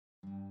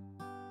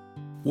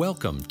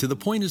Welcome to the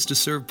Point is to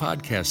Serve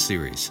podcast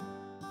series.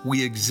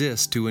 We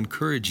exist to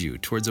encourage you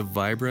towards a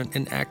vibrant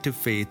and active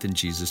faith in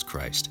Jesus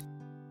Christ.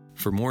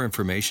 For more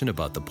information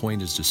about the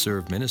Point is to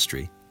Serve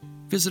ministry,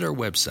 visit our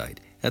website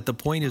at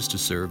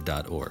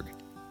thepointistoserve.org.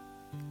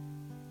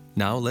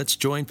 Now let's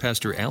join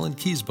Pastor Alan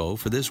Kiesbo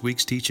for this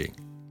week's teaching.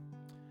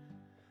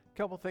 A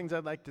couple things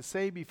I'd like to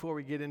say before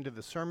we get into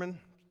the sermon.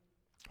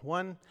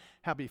 One,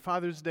 happy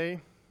Father's Day.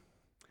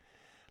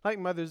 Like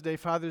Mother's Day,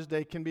 Father's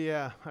Day can be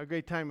a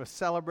great time of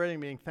celebrating,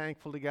 being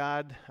thankful to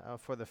God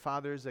for the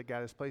fathers that God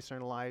has placed in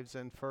our lives.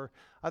 And for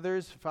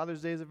others,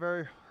 Father's Day is a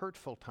very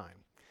hurtful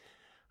time.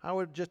 I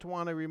would just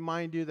want to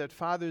remind you that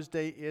Father's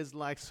Day is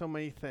like so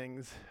many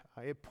things.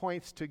 It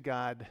points to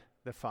God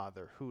the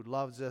Father, who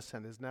loves us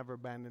and has never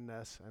abandoned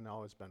us and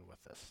always been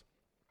with us.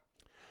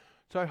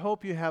 So I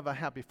hope you have a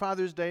happy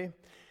Father's Day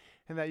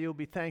and that you'll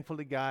be thankful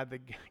to God, the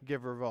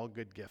giver of all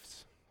good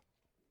gifts.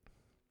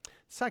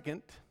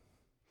 Second,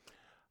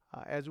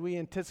 as we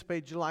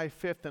anticipate July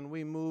 5th and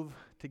we move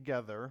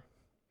together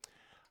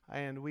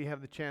and we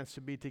have the chance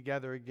to be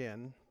together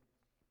again,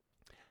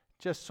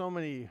 just so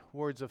many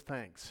words of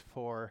thanks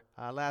for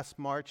last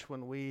March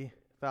when we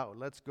thought,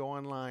 let's go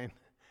online,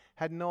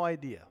 had no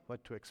idea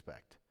what to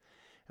expect.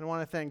 And I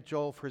want to thank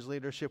Joel for his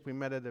leadership. We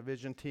met at a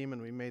vision team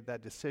and we made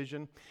that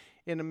decision.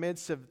 In the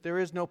midst of, there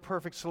is no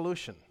perfect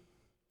solution.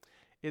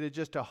 It is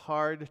just a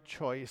hard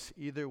choice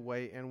either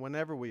way and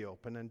whenever we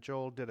open. And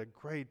Joel did a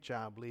great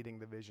job leading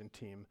the vision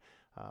team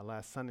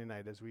last Sunday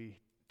night as we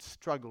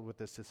struggled with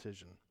this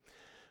decision.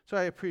 So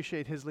I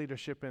appreciate his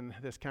leadership in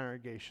this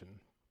congregation.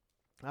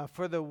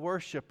 For the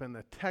worship and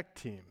the tech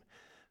team,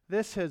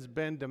 this has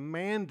been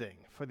demanding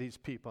for these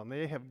people, and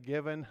they have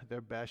given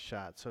their best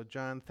shot. So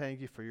John, thank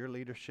you for your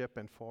leadership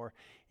and for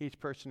each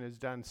person who's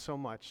done so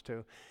much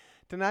to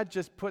not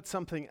just put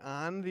something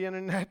on the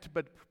internet,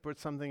 but put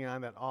something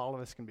on that all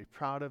of us can be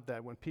proud of,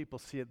 that when people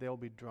see it, they'll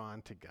be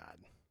drawn to God.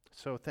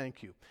 So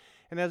thank you.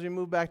 And as we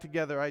move back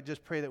together, I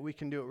just pray that we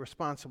can do it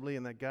responsibly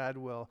and that God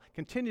will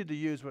continue to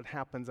use what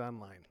happens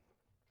online.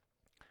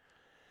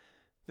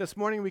 This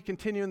morning we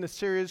continue in the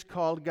series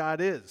called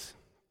God Is.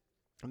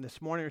 And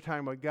this morning we're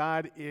talking about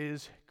God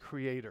is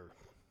Creator.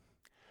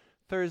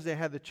 Thursday I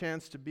had the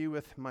chance to be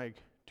with my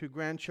two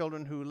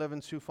grandchildren who live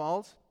in Sioux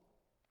Falls.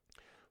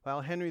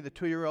 While Henry, the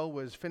 2-year-old,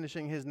 was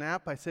finishing his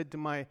nap, I said to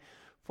my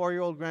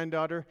 4-year-old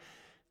granddaughter,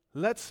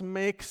 let's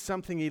make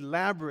something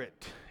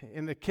elaborate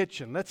in the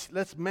kitchen.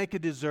 Let's make a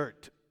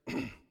dessert.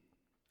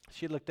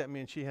 She looked at me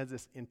and she has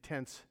this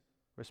intense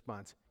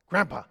response.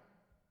 Grandpa,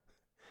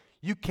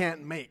 you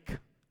can't make.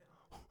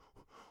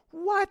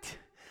 What?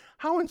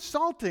 How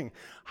insulting.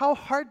 How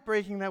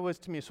heartbreaking that was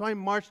to me. So I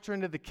marched her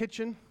into the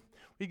kitchen.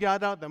 We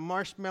got out the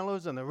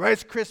marshmallows and the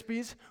Rice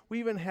Krispies.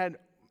 We even had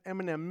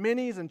M&M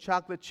minis and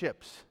chocolate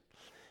chips.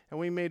 And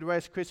we made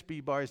Rice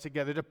Krispie bars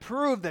together to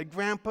prove that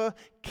Grandpa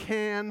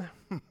can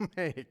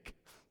make.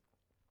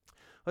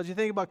 As you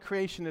think about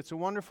creation, it's a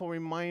wonderful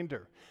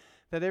reminder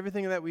that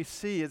everything that we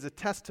see is a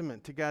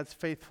testament to God's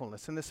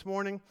faithfulness. And this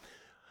morning,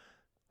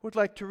 I would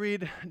like to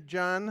read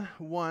John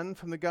 1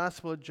 from the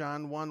Gospel of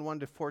John 1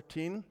 to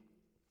 14.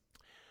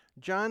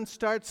 John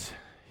starts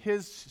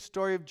his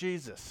story of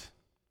Jesus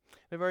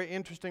in a very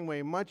interesting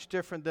way, much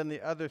different than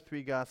the other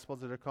 3 Gospels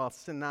that are called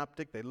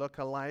synoptic. They look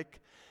alike.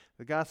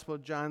 The Gospel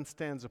of John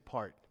stands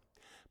apart,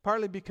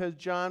 partly because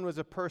John was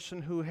a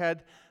person who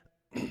had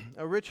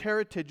a rich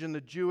heritage in the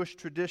Jewish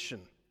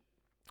tradition.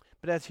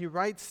 But as he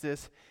writes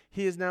this,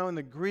 he is now in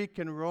the Greek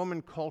and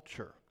Roman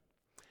culture.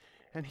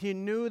 And he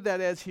knew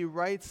that as he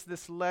writes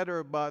this letter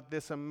about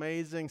this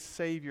amazing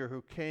Savior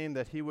who came,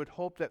 that he would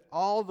hope that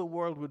all the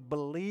world would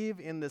believe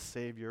in this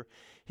Savior.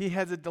 He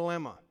has a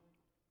dilemma.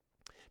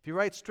 If he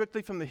writes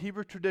strictly from the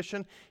Hebrew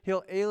tradition,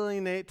 he'll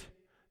alienate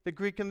the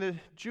Greek and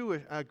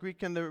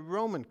the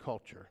Roman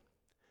culture.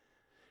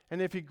 And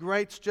if he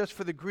writes just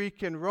for the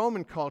Greek and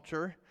Roman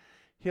culture,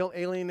 he'll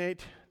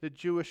alienate the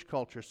Jewish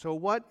culture. So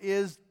what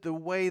is the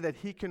way that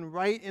he can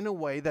write in a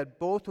way that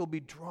both will be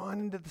drawn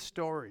into the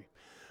story?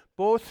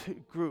 Both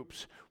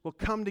groups will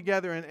come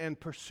together and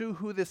pursue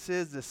who this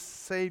is, this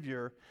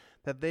Savior,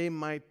 that they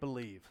might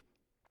believe.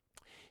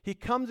 He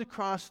comes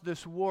across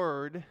this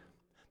word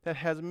that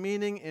has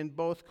meaning in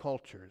both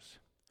cultures.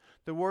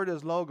 The word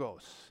is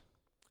logos.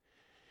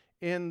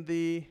 In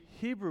the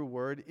Hebrew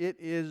word, it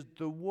is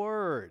the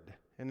Word.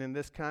 And in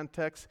this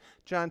context,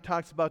 John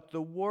talks about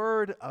the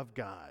Word of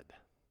God.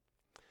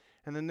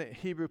 And then the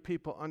Hebrew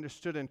people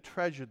understood and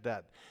treasured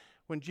that.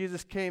 When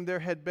Jesus came, there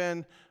had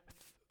been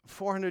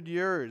 400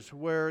 years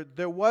where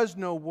there was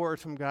no word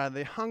from God.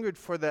 They hungered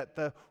for that.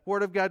 The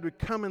Word of God would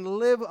come and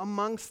live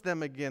amongst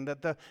them again,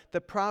 that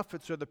the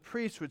prophets or the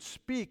priests would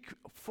speak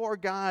for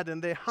God,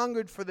 and they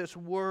hungered for this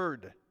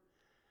Word.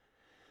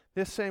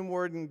 This same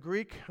word in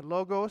Greek,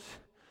 logos,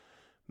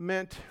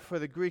 meant for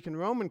the Greek and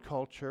Roman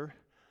culture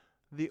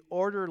the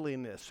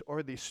orderliness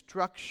or the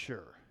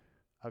structure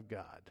of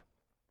God.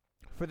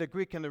 For the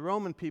Greek and the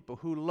Roman people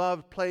who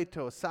loved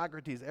Plato,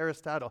 Socrates,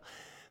 Aristotle,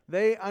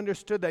 They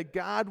understood that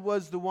God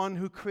was the one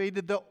who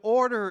created the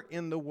order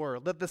in the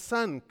world, that the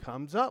sun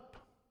comes up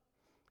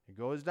It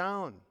goes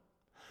down.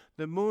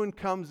 The moon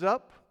comes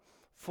up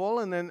full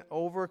and then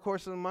over a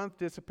course of the month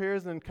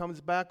disappears and then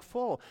comes back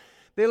full.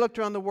 They looked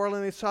around the world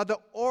and they saw the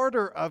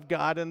order of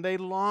God, and they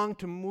longed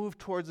to move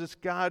towards this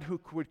God who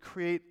would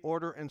create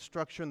order and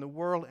structure in the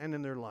world and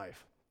in their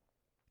life.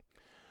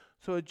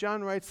 So as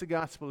John writes the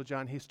Gospel of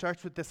John, he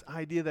starts with this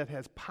idea that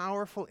has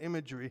powerful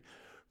imagery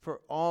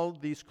for all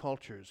these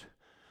cultures.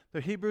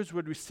 The Hebrews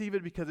would receive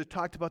it because it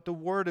talked about the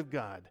Word of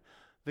God.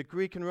 The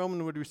Greek and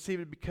Roman would receive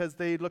it because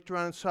they looked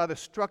around and saw the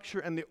structure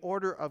and the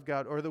order of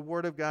God, or the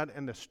Word of God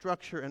and the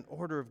structure and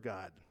order of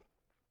God.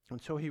 And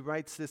so he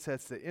writes this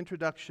as the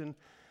introduction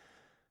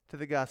to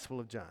the Gospel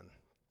of John.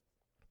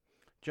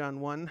 John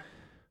 1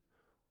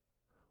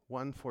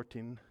 through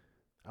 14.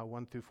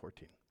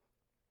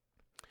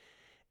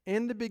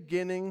 In the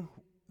beginning,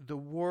 the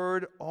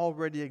Word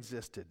already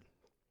existed.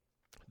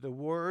 The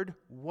Word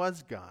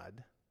was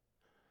God,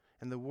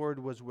 and the Word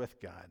was with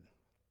God.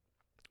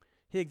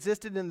 He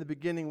existed in the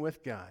beginning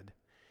with God.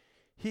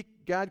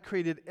 God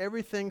created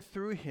everything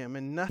through him,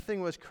 and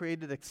nothing was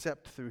created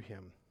except through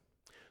him.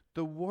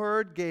 The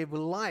Word gave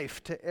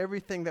life to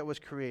everything that was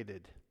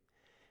created,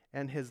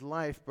 and his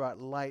life brought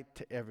light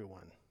to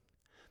everyone.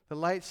 The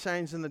light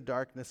shines in the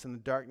darkness, and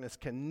the darkness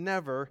can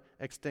never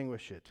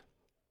extinguish it.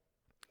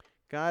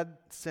 God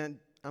sent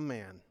a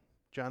man,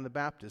 John the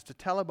Baptist, to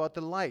tell about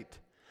the light,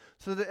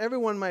 so that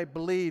everyone might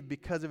believe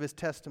because of his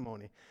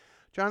testimony.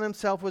 John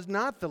himself was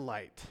not the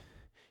light.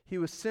 He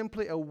was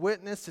simply a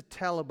witness to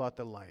tell about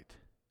the light.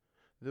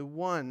 The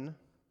one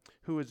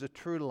who is the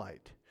true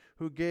light,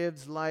 who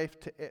gives life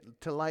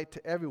to light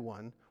to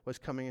everyone, was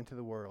coming into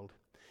the world.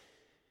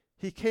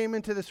 He came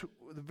into the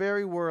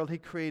very world he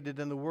created,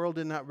 and the world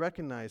did not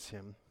recognize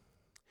him.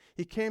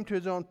 He came to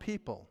his own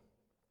people,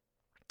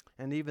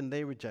 and even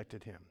they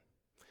rejected him.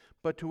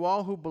 But to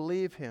all who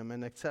believe him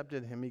and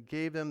accepted him, he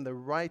gave them the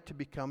right to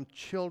become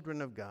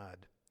children of God.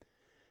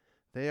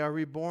 They are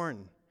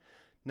reborn,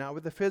 not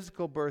with a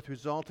physical birth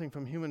resulting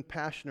from human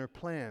passion or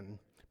plan,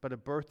 but a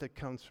birth that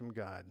comes from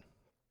God.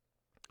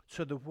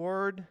 So the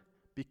Word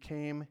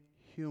became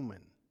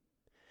human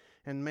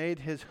and made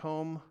his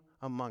home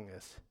among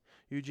us.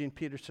 Eugene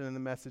Peterson in the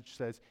Message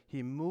says,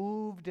 he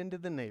moved into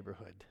the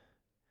neighborhood.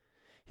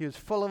 He was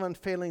full of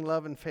unfailing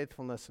love and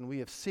faithfulness, and we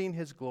have seen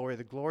his glory,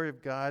 the glory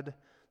of God,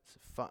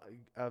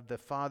 of the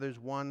Father's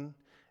one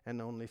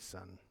and only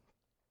Son.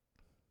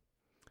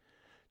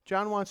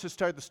 John wants to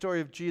start the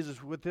story of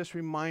Jesus with this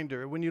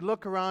reminder. When you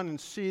look around and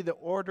see the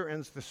order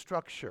and the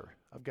structure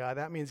of God,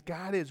 that means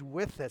God is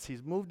with us.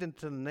 He's moved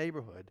into the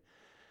neighborhood.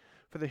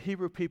 For the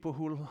Hebrew people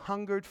who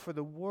hungered for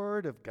the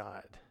Word of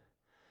God,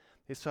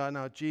 they saw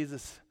now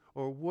Jesus,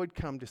 or would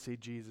come to see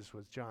Jesus,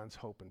 was John's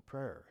hope and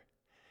prayer,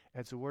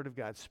 as the Word of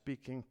God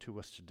speaking to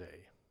us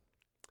today.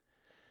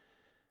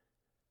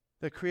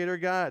 The Creator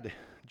God,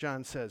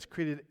 John says,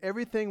 created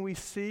everything we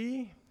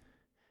see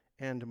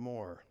and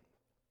more.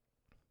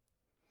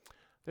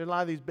 There are a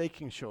lot of these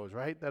baking shows,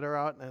 right, that are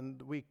out,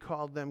 and we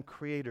call them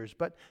creators.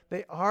 But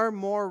they are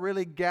more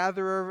really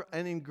gatherer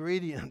and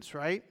ingredients,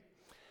 right?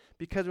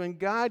 Because when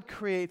God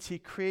creates, he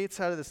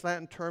creates out of this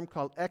Latin term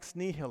called ex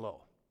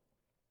nihilo.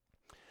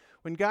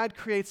 When God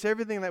creates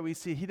everything that we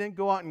see, he didn't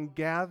go out and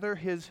gather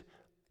his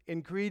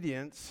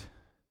ingredients.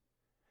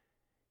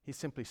 He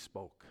simply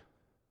spoke.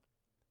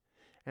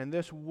 And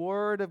this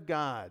Word of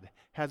God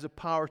has a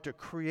power to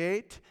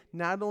create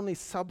not only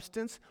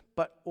substance,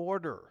 but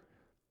order.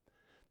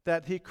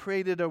 That he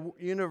created a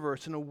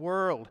universe and a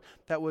world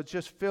that was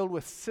just filled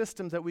with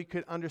systems that we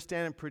could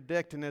understand and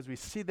predict. And as we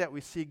see that, we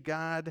see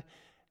God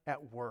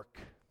at work.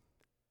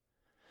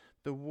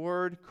 The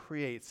Word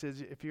creates.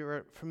 If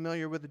you're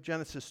familiar with the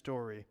Genesis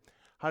story,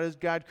 how does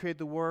God create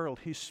the world?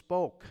 He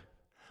spoke.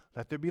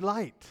 Let there be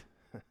light.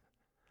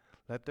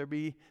 Let there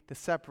be the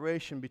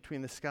separation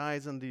between the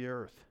skies and the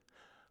earth.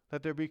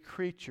 Let there be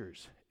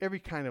creatures, every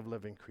kind of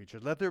living creature.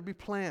 Let there be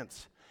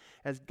plants.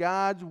 As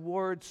God's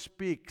Word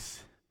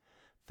speaks,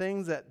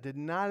 things that did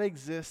not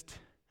exist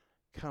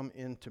come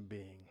into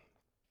being.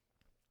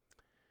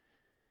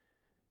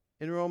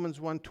 In Romans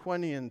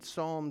 1:20 and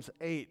Psalms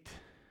 8,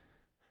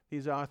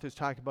 these authors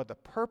talk about the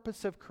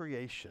purpose of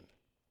creation.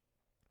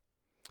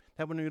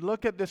 That when we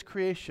look at this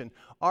creation,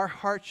 our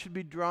hearts should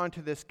be drawn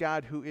to this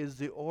God who is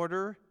the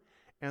order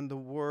and the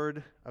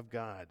Word of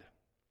God.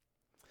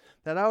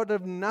 That out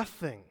of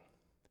nothing,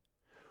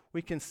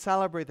 we can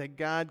celebrate that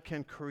God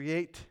can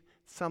create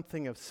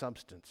something of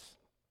substance.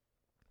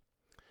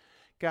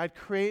 God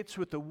creates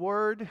with the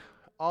Word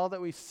all that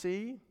we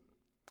see,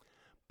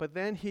 but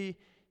then he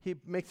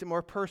makes it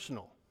more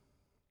personal.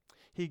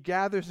 He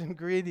gathers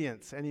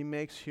ingredients and he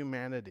makes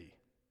humanity.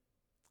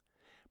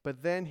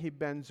 But then he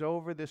bends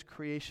over this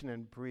creation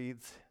and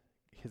breathes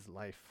his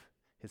life,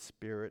 his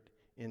Spirit,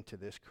 into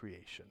this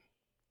creation.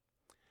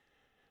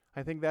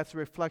 I think that's a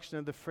reflection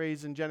of the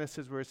phrase in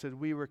Genesis where it says,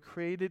 we were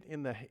created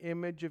in the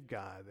image of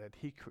God, that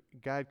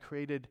God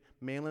created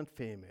male and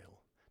female.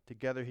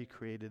 Together he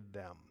created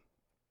them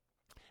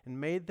and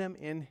made them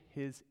in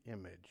his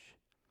image.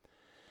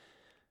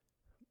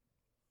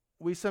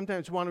 We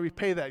sometimes want to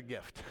repay that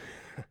gift.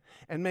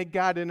 and make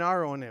God in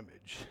our own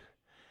image.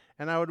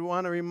 And I would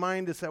want to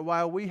remind us that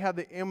while we have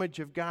the image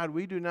of God,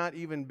 we do not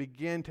even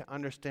begin to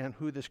understand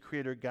who this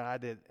Creator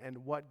God is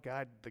and what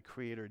God the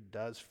Creator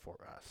does for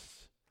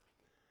us.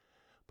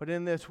 But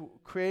in this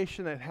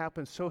creation that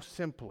happens so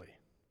simply,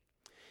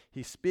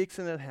 He speaks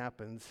and it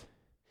happens.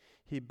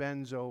 He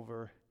bends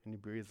over and He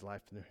breathes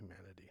life into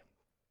humanity.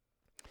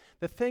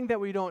 The thing that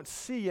we don't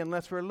see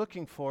unless we're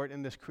looking for it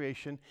in this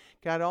creation,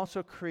 God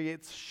also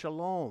creates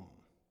shalom.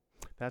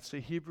 That's the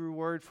Hebrew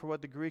word for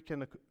what the Greek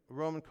and the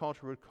Roman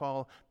culture would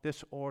call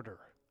this order.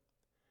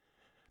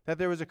 That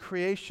there was a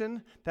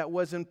creation that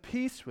was in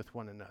peace with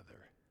one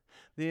another.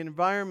 The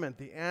environment,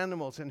 the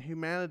animals, and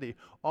humanity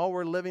all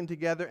were living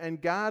together,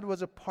 and God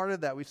was a part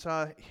of that. We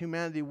saw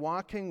humanity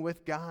walking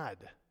with God.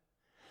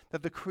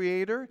 That the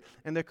Creator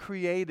and the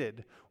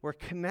created were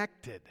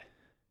connected.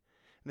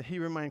 And the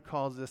Hebrew mind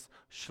calls this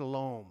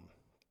shalom.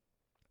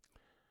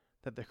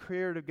 That the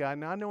Creator God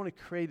not only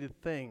created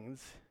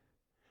things,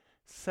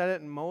 set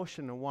it in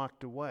motion and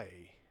walked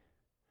away,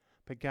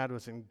 but God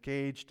was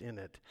engaged in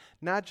it.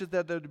 Not just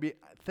that there would be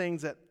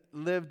things that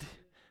lived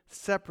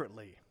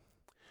separately,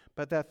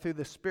 but that through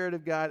the Spirit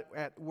of God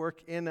at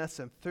work in us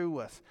and through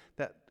us,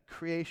 that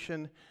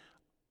creation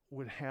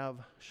would have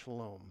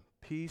shalom,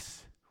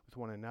 peace with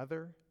one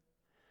another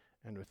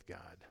and with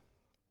God.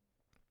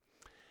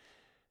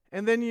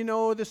 And then you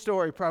know the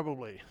story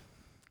probably.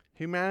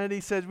 Humanity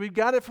says, "We've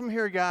got it from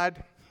here,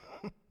 God.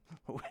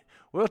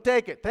 We'll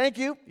take it. Thank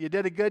you. You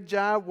did a good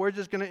job. We're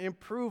just going to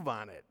improve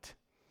on it."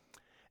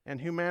 And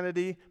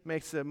humanity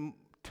makes a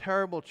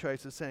terrible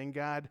choice of saying,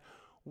 "God,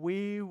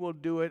 we will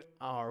do it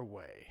our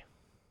way."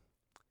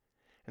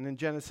 And in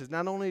Genesis,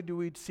 not only do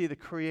we see the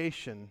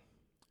creation,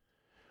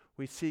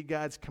 we see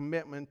God's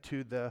commitment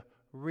to the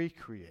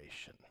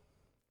recreation.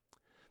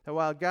 That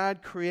while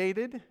God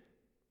created,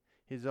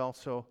 He's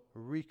also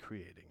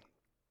recreating.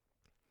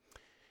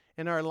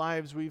 In our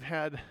lives, we've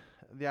had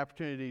the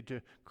opportunity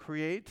to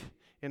create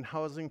in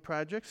housing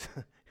projects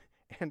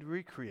and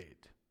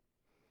recreate.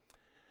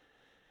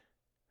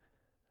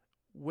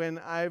 When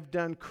I've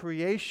done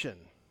creation,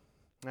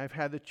 I've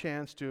had the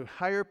chance to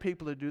hire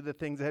people to do the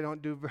things I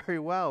don't do very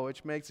well,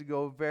 which makes it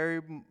go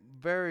very,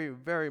 very,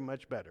 very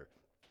much better.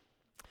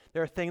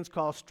 There are things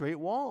called straight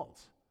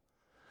walls,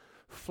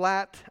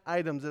 flat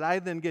items that I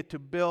then get to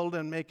build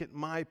and make it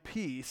my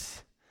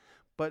piece,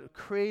 but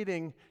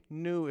creating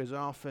new is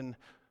often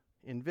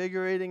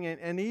invigorating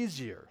and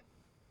easier.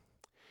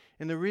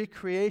 In the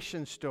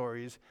recreation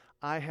stories,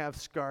 I have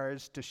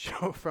scars to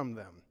show from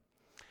them.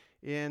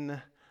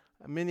 In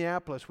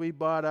Minneapolis, we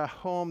bought a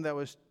home that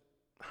was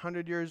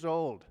 100 years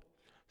old.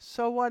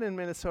 So what in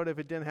Minnesota if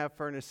it didn't have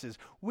furnaces?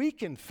 We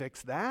can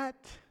fix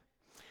that.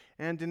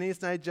 And Denise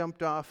and I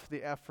jumped off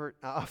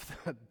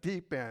the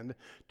deep end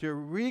to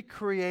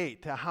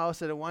recreate a house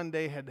that one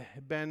day had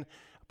been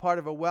part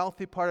of a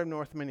wealthy part of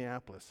North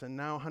Minneapolis. And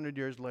now, 100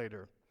 years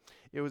later,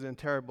 it was in a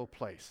terrible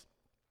place.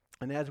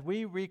 And as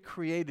we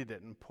recreated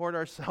it and poured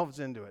ourselves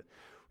into it,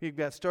 we've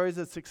got stories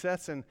of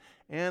success and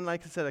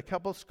like I said, a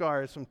couple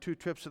scars from 2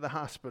 trips to the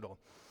hospital.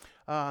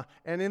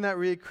 And in that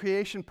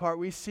recreation part,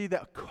 we see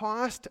the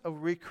cost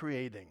of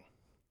recreating.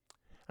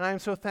 And I am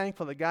so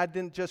thankful that God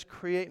didn't just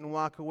create and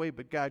walk away,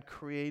 but God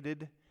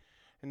created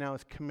and now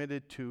is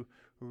committed to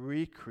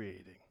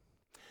recreating.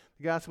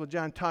 The Gospel of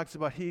John talks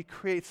about He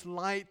creates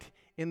light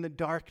in the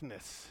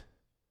darkness.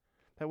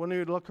 That when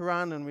we look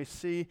around and we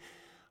see,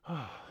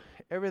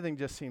 everything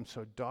just seems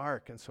so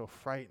dark and so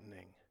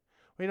frightening.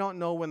 We don't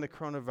know when the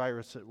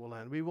coronavirus will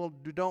end. We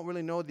don't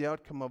really know the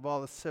outcome of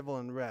all the civil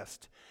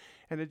unrest.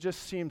 And it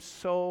just seems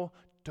so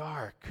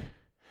dark.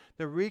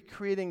 The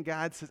recreating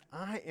God says,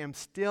 I am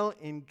still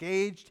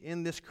engaged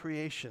in this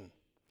creation.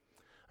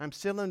 I'm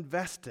still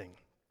investing.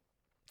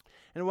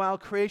 And while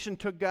creation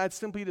took God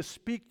simply to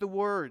speak the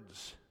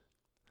words,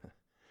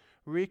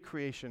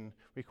 recreation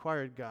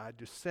required God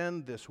to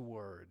send this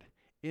word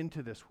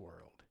into this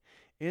world,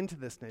 into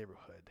this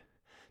neighborhood,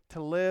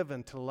 to live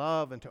and to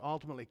love and to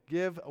ultimately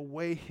give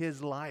away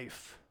His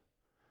life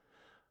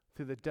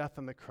through the death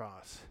on the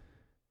cross.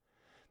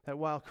 That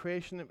while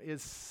creation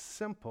is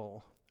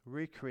simple,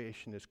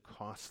 recreation is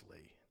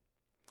costly.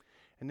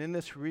 And in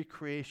this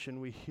recreation,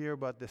 we hear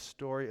about this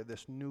story of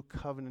this new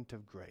covenant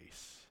of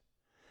grace.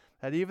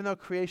 That even though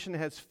creation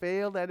has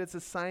failed at its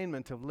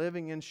assignment of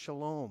living in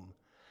shalom,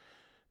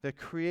 the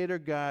Creator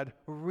God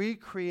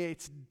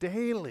recreates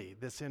daily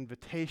this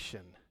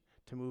invitation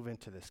to move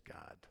into this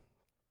God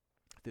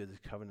through this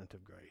covenant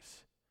of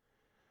grace.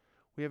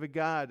 We have a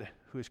God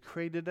who has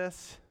created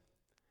us,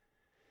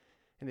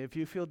 and if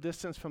you feel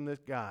distance from this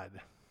God,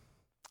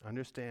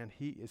 understand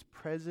He is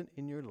present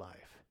in your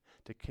life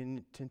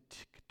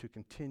to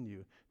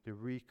continue the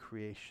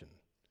recreation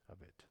of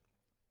it.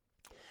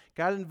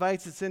 God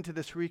invites us into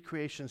this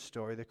recreation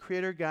story. The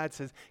Creator God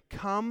says,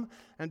 come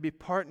and be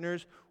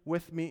partners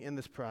with me in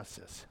this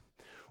process.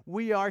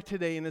 We are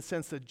today, in a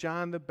sense, the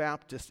John the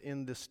Baptist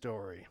in this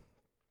story.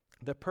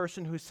 The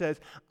person who says,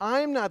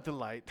 I'm not the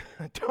light.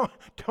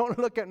 Don't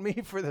look at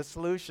me for the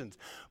solutions.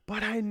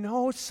 But I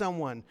know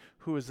someone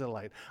who is the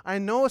light. I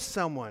know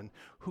someone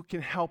who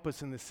can help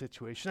us in this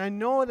situation. I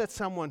know that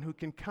someone who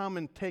can come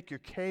and take your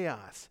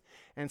chaos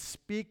and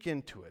speak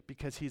into it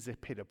because he's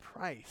paid a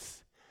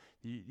price.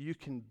 You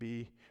can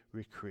be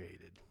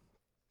recreated.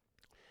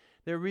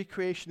 Their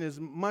recreation is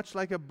much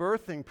like a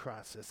birthing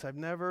process. I've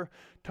never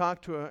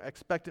talked to an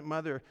expectant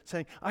mother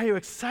saying, are you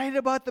excited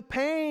about the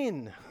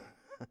pain?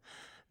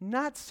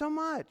 Not so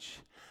much,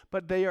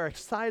 but they are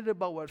excited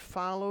about what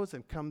follows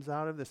and comes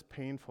out of this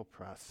painful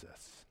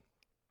process.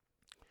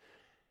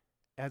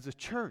 As a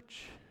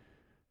church,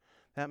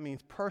 that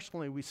means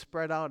personally we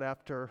spread out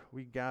after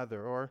we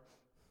gather or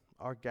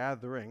are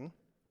gathering,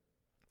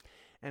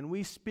 and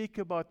we speak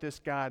about this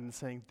God and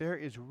saying there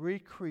is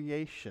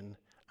recreation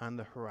on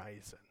the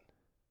horizon.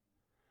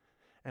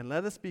 And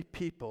let us be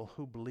people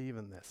who believe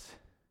in this.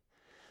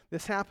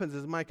 This happens,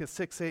 as Micah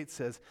 6:8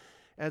 says,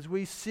 as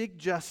we seek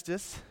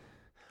justice,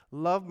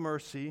 love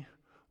mercy,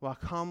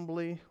 walk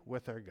humbly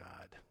with our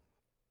God.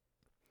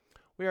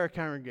 We are a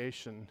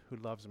congregation who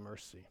loves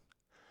mercy.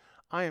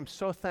 I am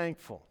so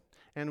thankful.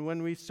 And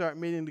when we start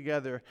meeting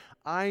together,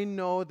 I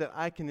know that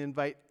I can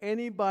invite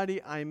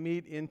anybody I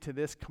meet into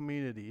this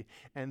community,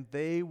 and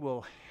they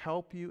will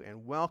help you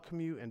and welcome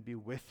you and be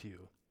with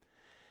you.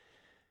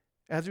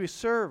 As we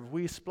serve,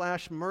 we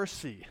splash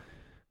mercy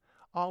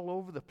all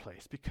over the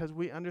place because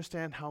we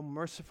understand how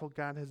merciful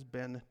God has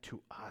been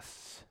to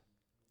us.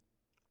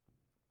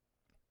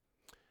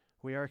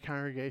 We are a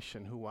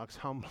congregation who walks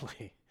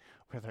humbly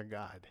with our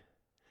God.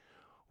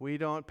 We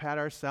don't pat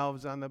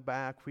ourselves on the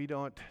back. We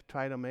don't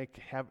try to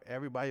have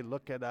everybody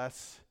look at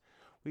us.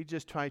 We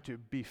just try to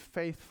be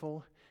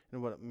faithful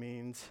in what it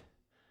means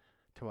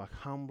to walk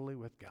humbly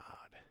with God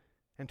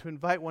and to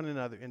invite one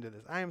another into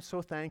this. I am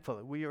so thankful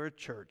that we are a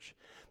church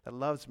that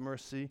loves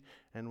mercy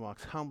and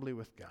walks humbly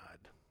with God.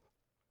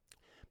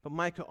 But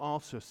Micah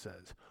also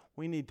says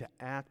we need to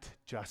act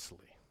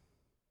justly.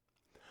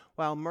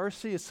 While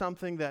mercy is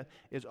something that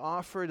is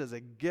offered as a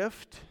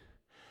gift,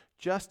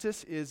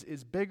 justice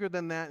is bigger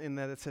than that in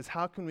that it says,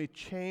 how can we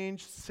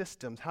change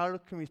systems? How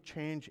can we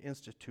change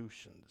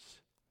institutions?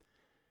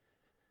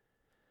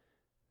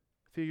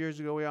 A few years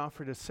ago, we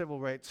offered a civil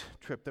rights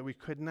trip that we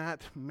could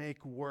not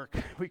make work.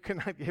 We could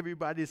not get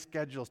everybody's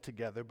schedules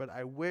together, but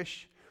I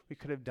wish we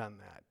could have done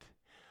that.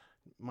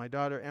 My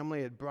daughter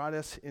Emily had brought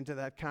us into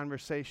that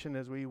conversation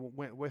as we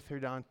went with her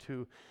down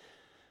to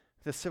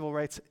the civil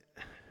rights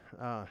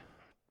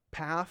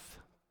path.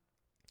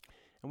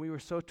 And we were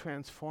so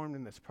transformed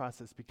in this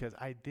process because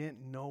I didn't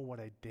know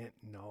what I didn't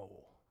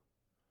know.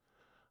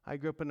 I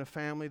grew up in a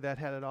family that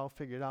had it all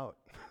figured out.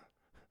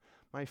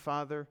 My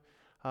father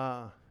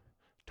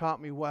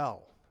taught me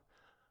well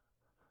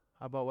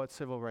about what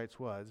civil rights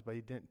was, but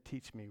he didn't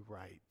teach me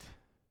right.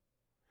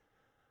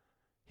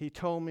 He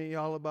told me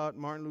all about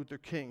Martin Luther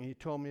King. He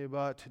told me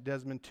about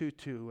Desmond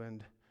Tutu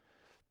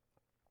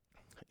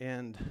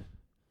and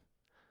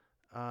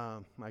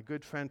my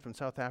good friend from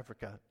South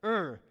Africa,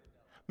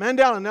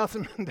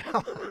 Nelson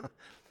Mandela.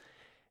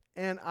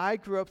 And I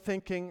grew up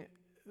thinking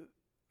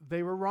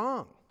they were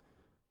wrong.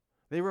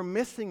 They were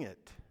missing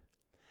it.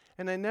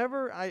 And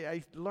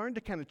I learned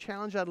to kind of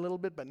challenge that a little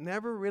bit, but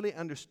never really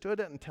understood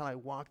it until I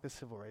walked the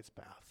civil rights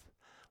path.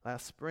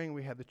 Last spring,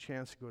 we had the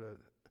chance to go to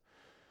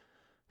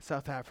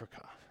South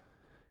Africa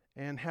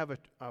and have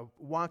a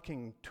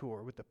walking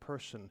tour with a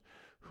person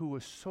who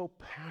was so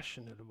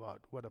passionate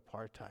about what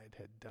apartheid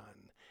had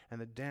done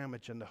and the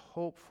damage and the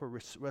hope for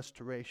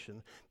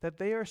restoration that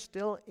they are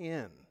still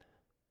in.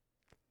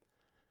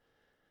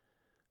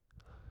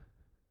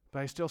 But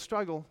I still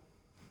struggle.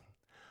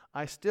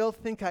 I still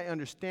think I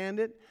understand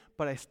it,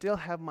 but I still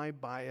have my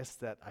bias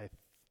that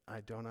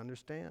I don't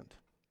understand.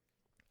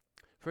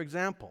 For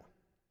example,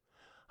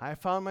 I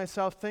found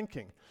myself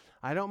thinking,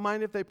 I don't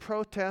mind if they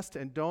protest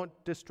and don't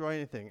destroy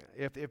anything.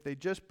 If they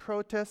just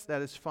protest,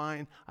 that is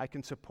fine. I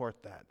can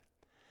support that.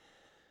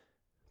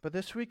 But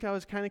this week I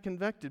was kind of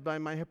convicted by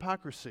my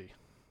hypocrisy.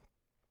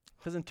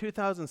 Because in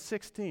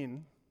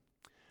 2016,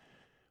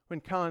 when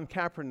Colin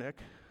Kaepernick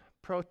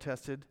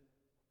protested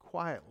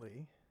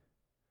quietly,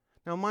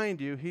 now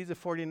mind you, he's a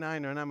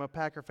 49er and I'm a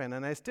Packer fan,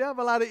 and I still have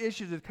a lot of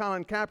issues with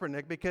Colin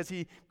Kaepernick because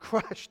he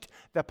crushed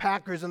the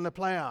Packers in the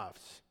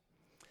playoffs.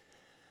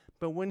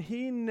 But when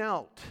he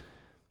knelt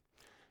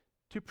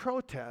to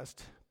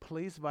protest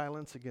police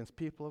violence against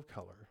people of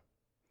color,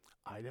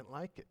 I didn't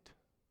like it.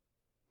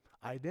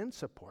 I didn't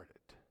support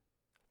it.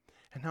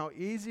 And how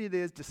easy it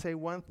is to say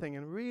one thing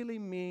and really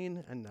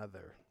mean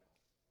another.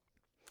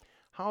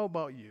 How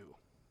about you?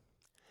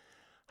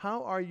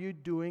 How are you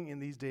doing in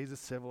these days of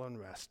civil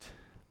unrest?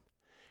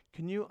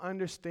 Can you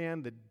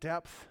understand the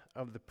depth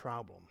of the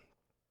problem?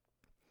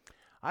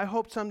 I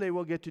hope someday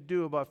we'll get to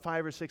do about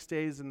 5 or 6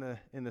 days in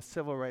the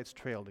civil rights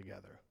trail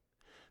together.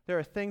 There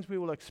are things we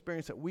will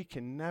experience that we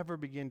can never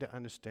begin to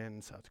understand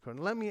in South Dakota. And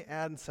let me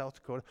add, in South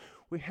Dakota,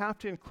 we have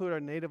to include our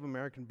Native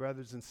American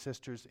brothers and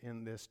sisters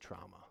in this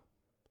trauma.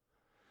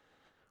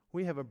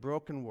 We have a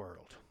broken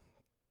world.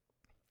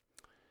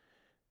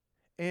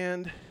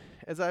 And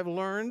as I've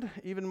learned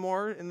even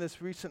more in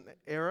this recent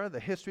era, the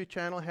History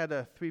Channel had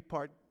a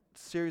 3-part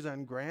series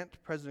on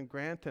Grant, President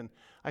Grant, and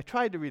I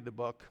tried to read the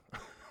book.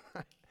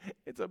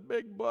 It's a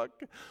big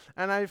book,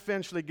 and I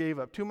eventually gave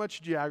up. Too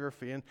much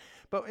geography.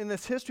 But in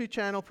this History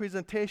Channel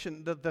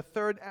presentation,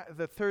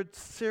 the third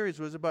series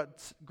was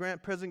about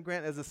President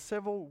Grant as a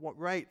civil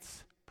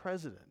rights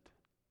president.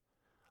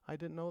 I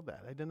didn't know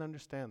that. I didn't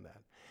understand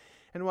that.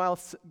 And while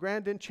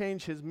Grant didn't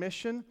change his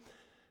mission,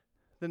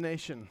 the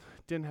nation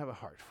didn't have a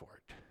heart for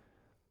it.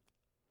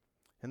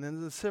 And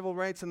then the civil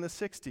rights in the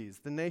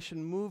 60s, the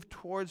nation moved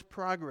towards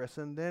progress,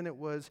 and then there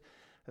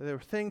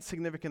were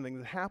significant things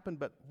that happened,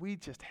 but we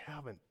just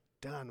haven't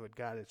done what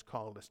God has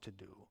called us to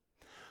do.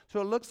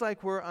 So it looks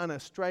like we're on a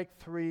strike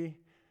 3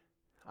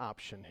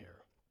 option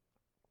here.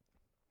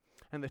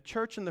 And the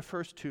church in the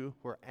first 2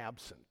 were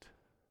absent.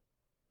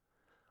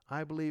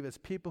 I believe as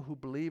people who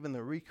believe in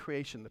the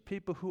recreation, the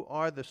people who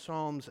are the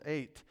Psalms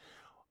 8,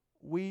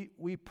 we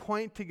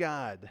point to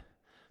God.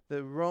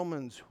 The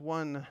Romans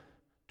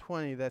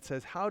 1:20 that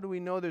says, how do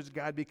we know there's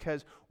God?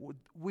 Because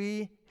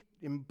we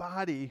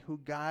embody who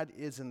God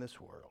is in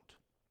this world.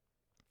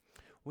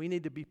 We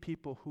need to be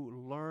people who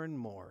learn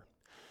more.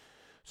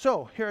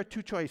 So here are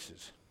 2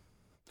 choices.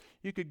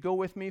 You could go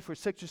with me for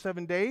 6 or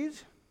 7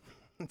 days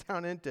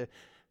down into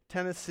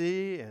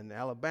Tennessee and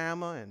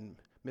Alabama and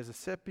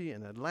Mississippi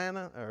and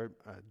Atlanta or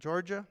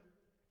Georgia.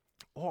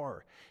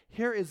 Or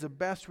here is the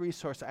best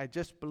resource I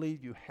just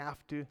believe you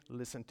have to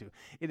listen to.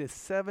 It is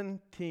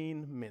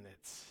 17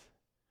 minutes.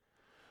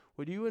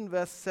 Would you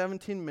invest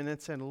 17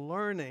 minutes in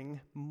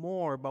learning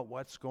more about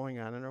what's going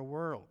on in our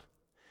world?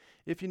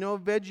 If you know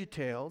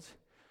VeggieTales,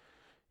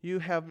 you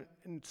have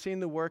seen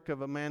the work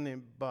of a man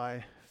named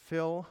by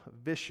Phil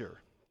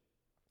Vischer.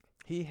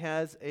 He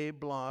has a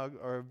blog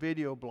or a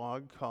video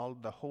blog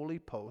called The Holy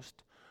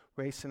Post,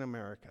 Race in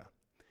America.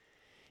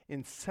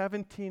 In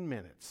 17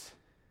 minutes,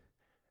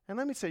 and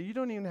let me say, you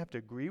don't even have to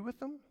agree with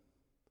them,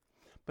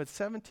 but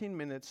 17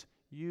 minutes,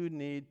 you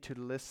need to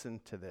listen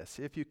to this.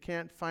 If you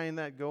can't find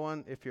that, go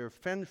on. If you're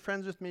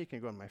friends with me, you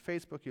can go on my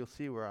Facebook. You'll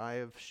see where I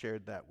have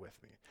shared that with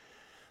me.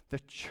 The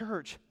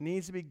church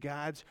needs to be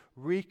God's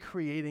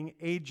recreating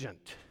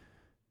agent.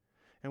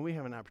 And we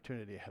have an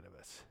opportunity ahead of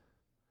us.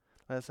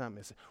 Let's not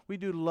miss it. We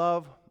do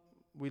love,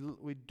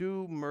 we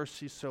do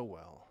mercy so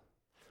well.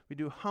 We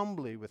do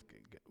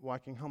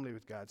walking humbly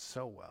with God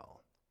so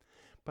well.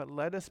 But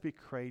let us be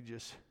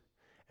courageous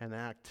and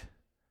act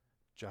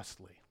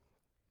justly.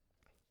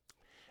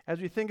 As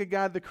we think of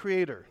God the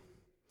Creator,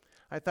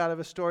 I thought of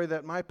a story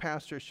that my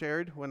pastor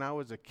shared when I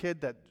was a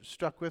kid that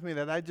struck with me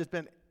that I'd just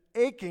been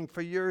aching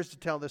for years to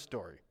tell this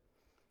story.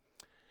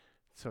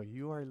 So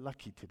you are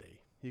lucky today.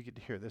 You get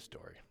to hear this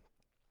story.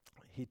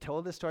 He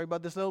told this story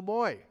about this little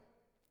boy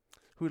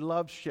who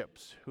loved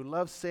ships, who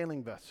loved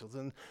sailing vessels.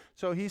 And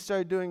so he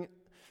started doing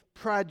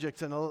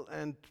projects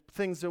and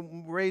things to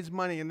raise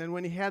money. And then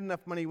when he had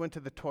enough money, he went to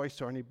the toy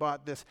store and he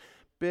bought this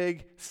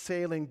big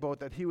sailing boat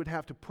that he would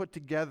have to put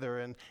together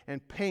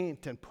and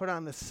paint and put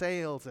on the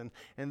sails. And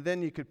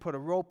then you could put a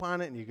rope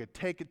on it and you could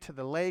take it to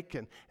the lake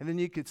and then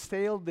you could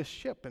sail the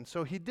ship. And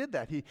so he did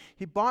that.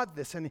 He bought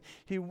this and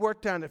he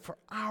worked on it for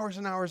hours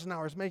and hours and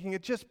hours, making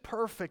it just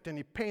perfect. And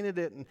he painted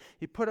it and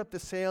he put up the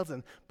sails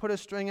and put a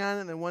string on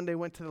it. And then one day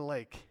went to the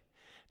lake.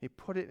 He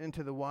put it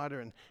into the water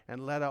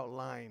and let out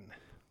line.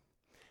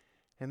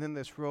 And then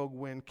this rogue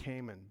wind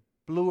came and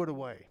blew it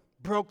away,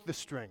 broke the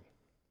string.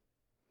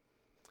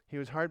 He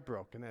was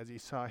heartbroken as he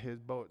saw his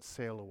boat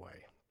sail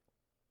away.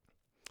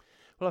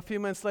 Well, a few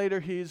months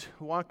later, he's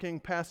walking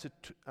past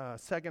a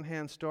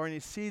secondhand store, and he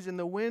sees in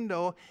the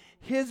window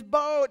his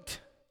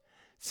boat.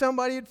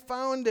 Somebody had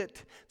found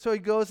it. So he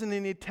goes in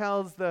and he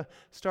tells the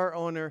store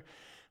owner,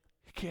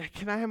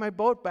 can I have my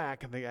boat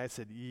back? And the guy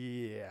said,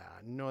 yeah,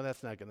 no,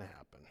 that's not going to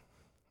happen.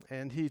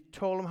 And he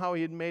told him how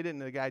he had made it,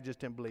 and the guy just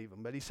didn't believe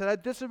him. But he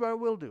said, this is what I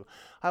will do.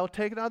 I'll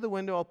take it out of the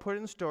window, I'll put it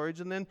in storage,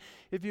 and then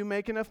if you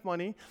make enough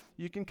money,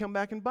 you can come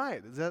back and buy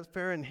it. Is that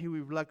fair? And he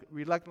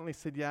reluctantly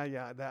said,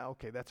 yeah,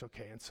 that's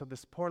okay. And so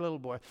this poor little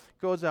boy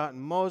goes out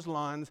and mows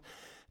lawns,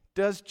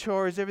 does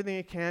chores, everything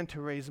he can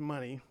to raise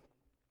money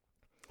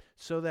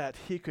so that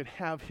he could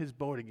have his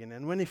boat again.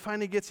 And when he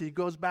finally gets it, he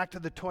goes back to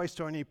the toy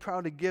store, and he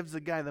proudly gives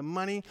the guy the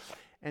money,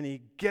 and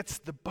he gets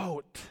the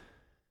boat.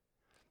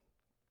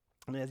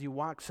 And as he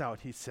walks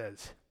out, he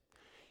says,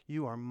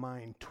 you are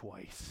mine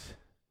twice.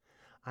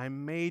 I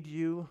made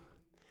you,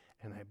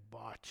 and I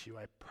bought you.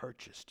 I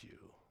purchased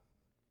you.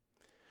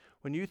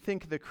 When you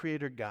think of the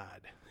Creator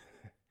God,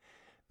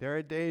 there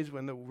are days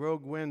when the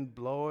rogue wind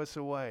blows us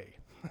away.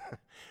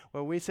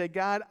 Where we say,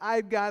 God,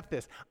 I've got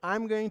this.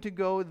 I'm going to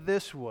go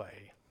this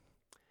way.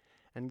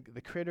 And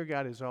the Creator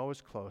God is always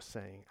close,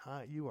 saying,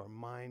 you are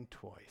mine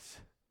twice.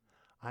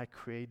 I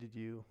created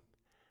you,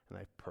 and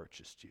I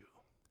purchased you.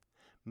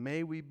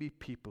 May we be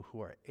people who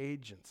are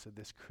agents of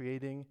this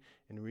creating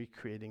and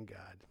recreating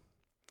God.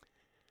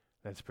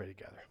 Let's pray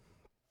together.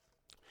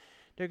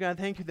 Dear God,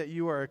 thank you that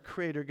you are a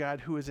creator,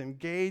 God, who is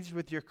engaged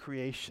with your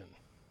creation.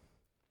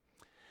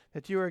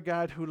 That you are a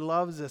God who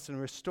loves us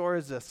and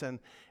restores us, and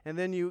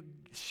then you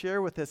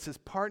share with us this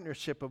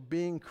partnership of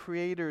being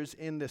creators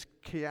in this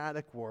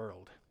chaotic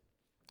world.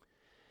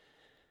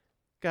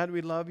 God,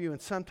 we love you,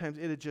 and sometimes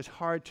it is just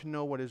hard to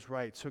know what is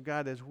right. So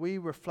God, as we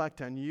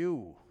reflect on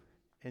you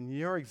and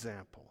your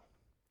example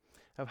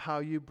of how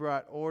you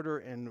brought order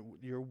and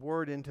your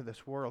word into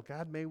this world,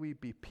 God, may we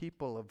be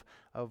people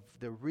of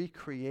the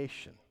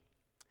recreation.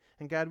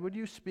 And God, would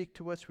you speak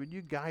to us? Would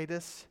you guide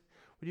us?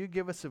 Would you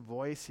give us a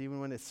voice even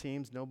when it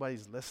seems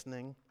nobody's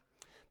listening?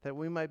 That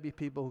we might be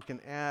people who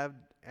can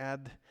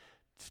add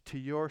to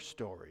your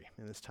story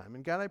in this time.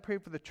 And God, I pray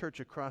for the church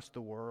across the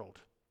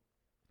world.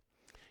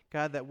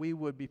 God, that we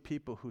would be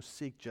people who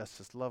seek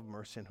justice, love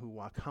mercy, and who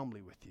walk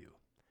humbly with you.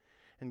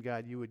 And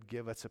God, you would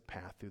give us a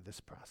path through this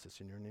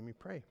process. In your name we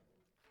pray.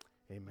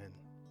 Amen.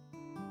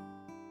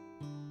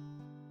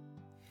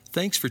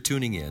 Thanks for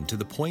tuning in to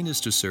the Point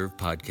is to Serve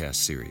podcast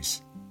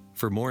series.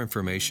 For more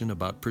information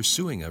about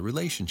pursuing a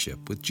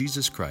relationship with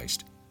Jesus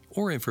Christ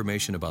or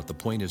information about the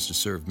Point is to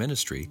Serve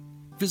ministry,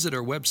 visit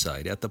our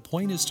website at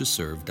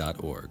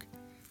thepointistoserve.org.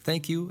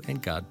 Thank you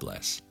and God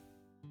bless.